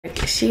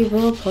she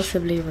will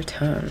possibly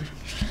return.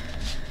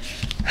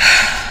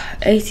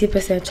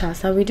 80%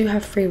 chance. Now we do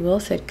have free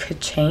will, so it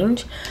could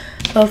change.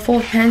 But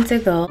for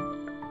Pentacle,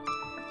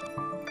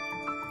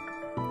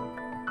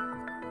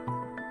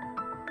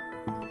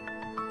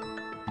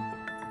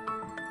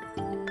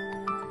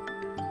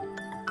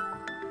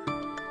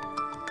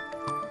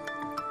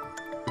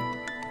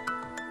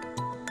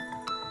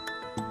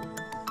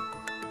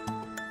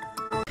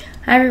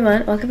 hi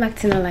everyone, welcome back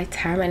to No Light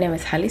Tarot. My name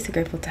is Hallie, so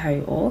grateful to have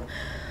you all.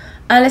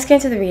 Let's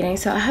get into the reading.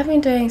 So I have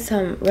been doing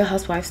some Real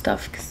Housewives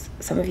stuff because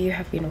some of you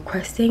have been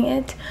requesting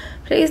it.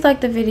 Please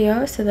like the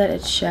video so that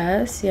it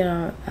shares. You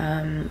know,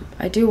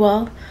 I do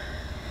well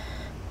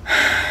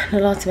in a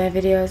lot of my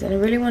videos, and I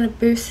really want to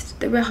boost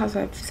the Real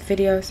Housewives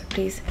videos. So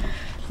please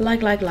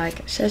like,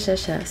 share,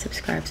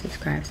 subscribe.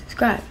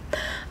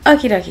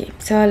 Okie dokie.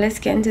 So let's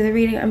get into the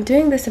reading. I'm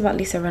doing this about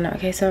Lisa Rinna.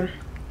 Okay, so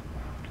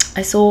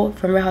I saw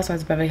from Real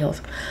Housewives of Beverly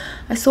Hills,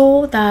 I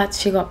saw that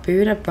she got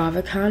booed at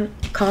BravoCon.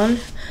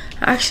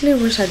 I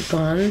actually wish I'd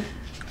gone.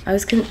 I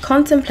was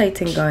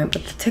contemplating going,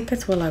 but the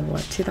tickets were like, what,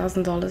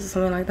 $2,000 or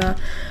something like that.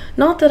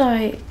 Not that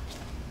I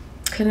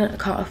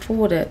can't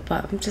afford it,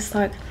 but I'm just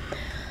like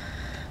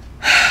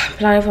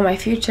planning for my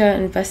future,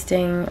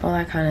 investing, all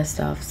that kind of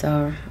stuff.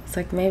 So it's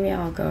like, maybe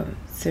I'll go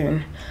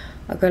soon.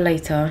 I'll go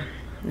later,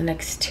 the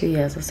next 2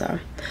 years or so.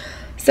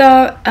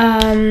 So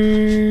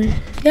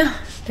yeah,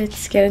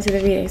 let's get into the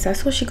reading. So I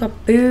saw she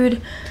got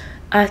booed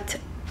at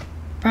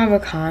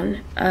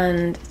BravoCon,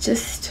 and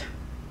just,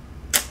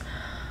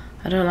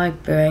 I don't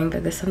like booing,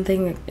 but there's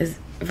something that is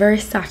very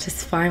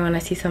satisfying when I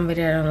see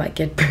somebody I don't like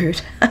get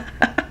booed.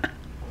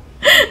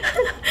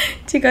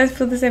 Do you guys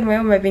feel the same way? Or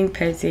am I being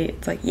petty?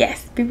 It's like,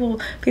 yes, people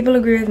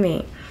agree with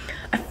me.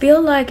 I feel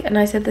like, and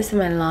I said this in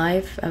my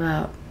live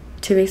about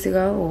 2 weeks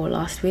ago or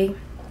last week,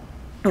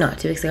 no,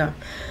 2 weeks ago,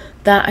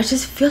 that I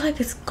just feel like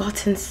it's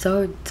gotten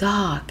so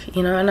dark,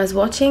 you know. And I was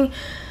watching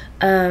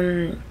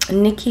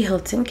Nikki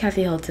Hilton,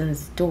 Kathy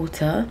Hilton's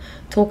daughter,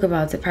 talk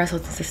about it, Paris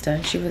Hilton's sister,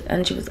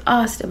 and she was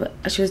asked about,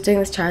 she was doing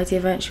this charity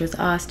event. She was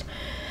asked,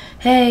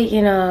 hey,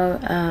 you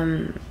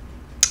know,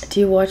 do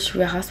you watch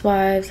Real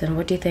Housewives, and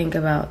what do you think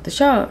about the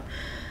show?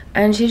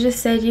 And she just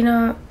said, you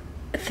know,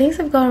 things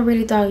have gone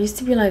really dark. It used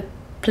to be like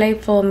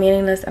playful,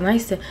 meaningless, and I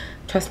used to,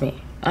 trust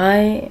me,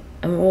 I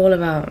am all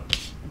about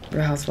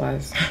Real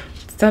Housewives.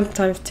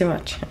 Sometimes too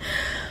much,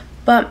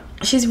 but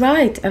she's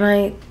right. And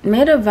I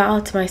made a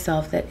vow to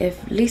myself that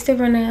if Lisa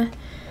Rinna,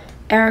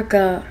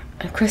 Erica,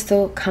 and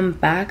Crystal come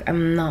back,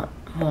 I'm not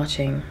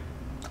watching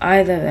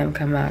either of them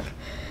come back,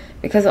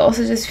 because I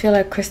also just feel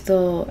like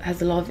Crystal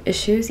has a lot of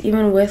issues,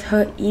 even with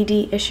her ED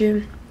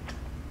issue.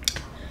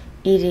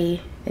 ED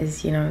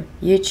is, you know,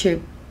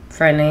 YouTube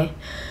friendly.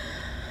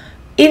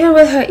 Even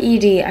with her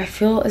ED, I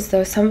feel as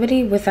though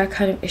somebody with that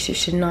kind of issue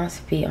should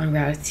not be on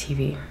reality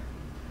TV.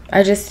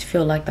 I just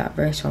feel like that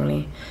very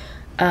strongly.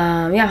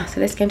 Yeah,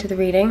 so let's get into the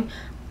reading.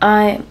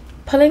 I'm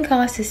pulling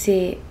cards to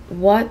see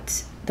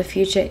what the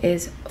future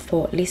is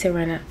for Lisa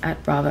Rinna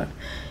at Bravo.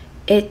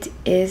 It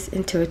is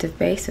intuitive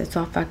based, so it's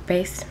not fact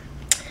based.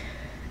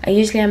 I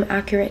usually am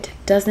accurate,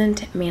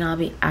 doesn't mean I'll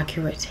be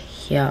accurate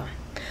here.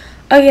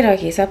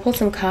 Okay, so I pulled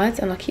some cards,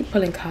 and I'll keep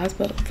pulling cards,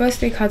 but first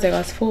 3 cards I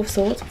got is 4 of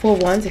Swords, 4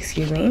 of Wands,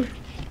 excuse me,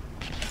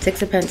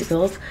 6 of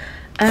Pentacles,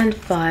 and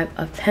 5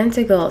 of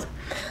Pentacles.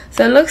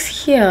 So it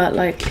looks here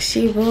like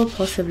she will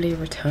possibly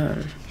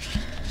return.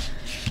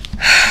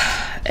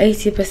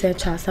 80%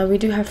 chance. Now we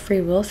do have free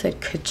will, so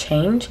it could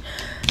change.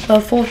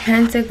 But for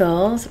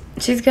Pentacles,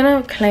 she's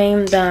gonna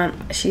claim that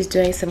she's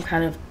doing some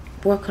kind of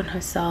work on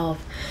herself.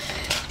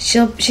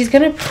 She's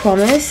gonna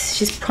promise.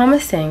 She's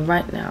promising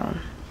right now.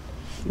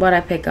 What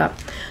I pick up,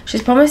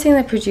 she's promising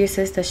the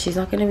producers that she's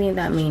not gonna be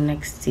that mean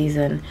next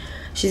season.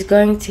 She's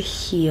going to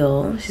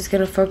heal. She's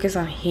going to focus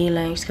on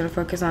healing. She's going to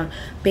focus on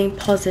being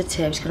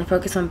positive. She's going to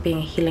focus on being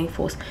a healing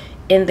force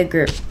in the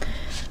group.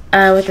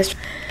 With this,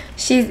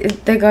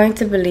 they're going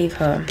to believe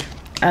her.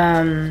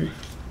 They're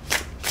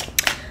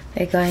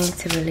going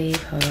to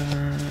believe her.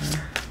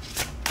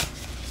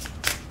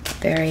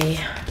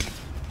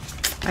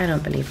 I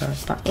don't believe her,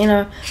 but you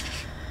know,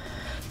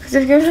 because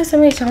they've given her so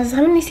many chances.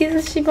 How many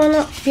seasons has she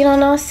been on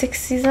now? 6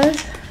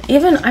 seasons.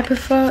 Even I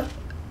prefer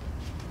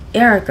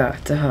Erica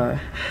to her.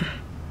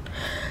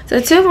 So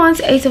 2 of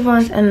Wands, 8 of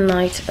Wands, and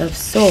Knight of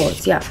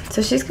Swords. Yeah,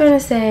 so she's going to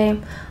say,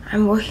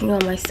 I'm working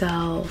on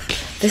myself.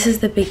 This is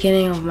the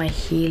beginning of my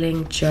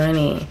healing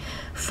journey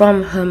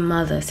from her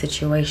mother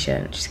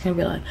situation. She's going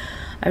to be like,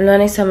 I'm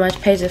learning so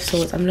much. Page of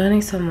Swords, I'm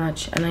learning so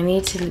much, and I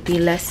need to be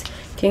less,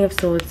 King of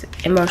Swords,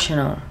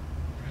 emotional.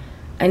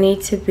 I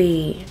need to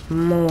be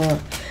more.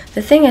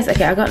 The thing is,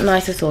 okay, I got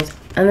Knight of Swords,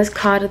 and this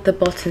card at the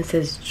bottom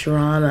says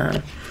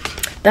drama.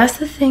 That's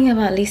the thing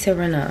about Lisa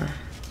Rinna.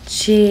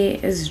 She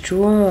is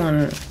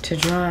drawn to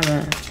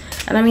drama.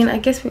 And I mean, I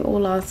guess we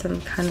all are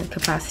some kind of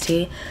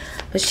capacity.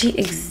 But she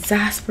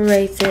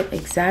exasperates it,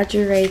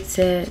 exaggerates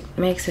it,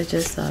 makes it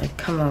just like,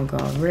 come on,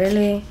 girl,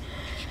 really?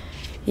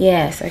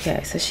 Yes,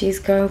 okay, so she's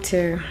going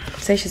to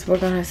say she's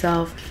working on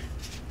herself.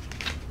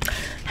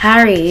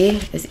 Harry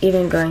is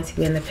even going to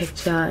be in the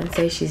picture and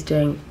say she's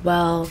doing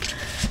well.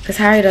 because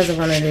Harry doesn't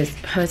want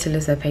her to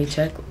lose her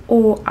paycheck,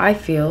 or I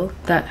feel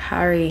that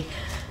Harry,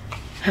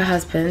 her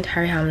husband,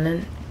 Harry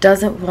Hamlin,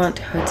 doesn't want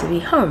her to be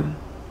home,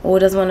 or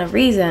doesn't want a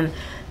reason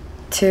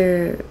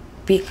to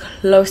be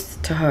close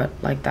to her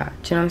like that.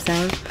 Do you know what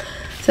I'm saying?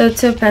 So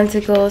Two of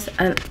Pentacles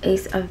and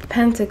Ace of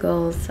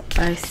Pentacles,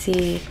 I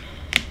see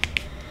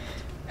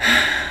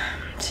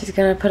she's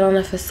gonna put on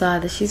a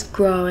facade that she's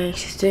growing,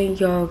 she's doing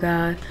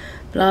yoga,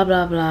 blah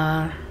blah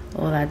blah,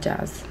 all that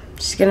jazz.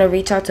 She's gonna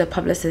reach out to a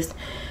publicist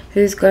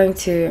who's going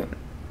to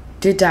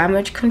do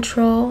damage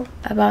control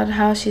about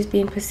how she's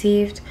being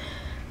perceived,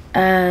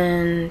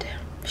 and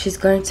she's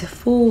going to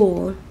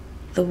fool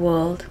the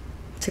world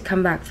to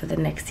come back for the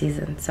next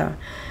season. So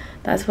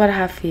that's what I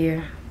have for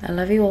you. I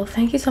love you all.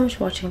 Thank you so much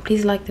for watching.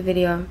 Please like the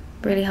video.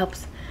 It really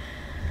helps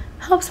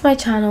my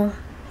channel.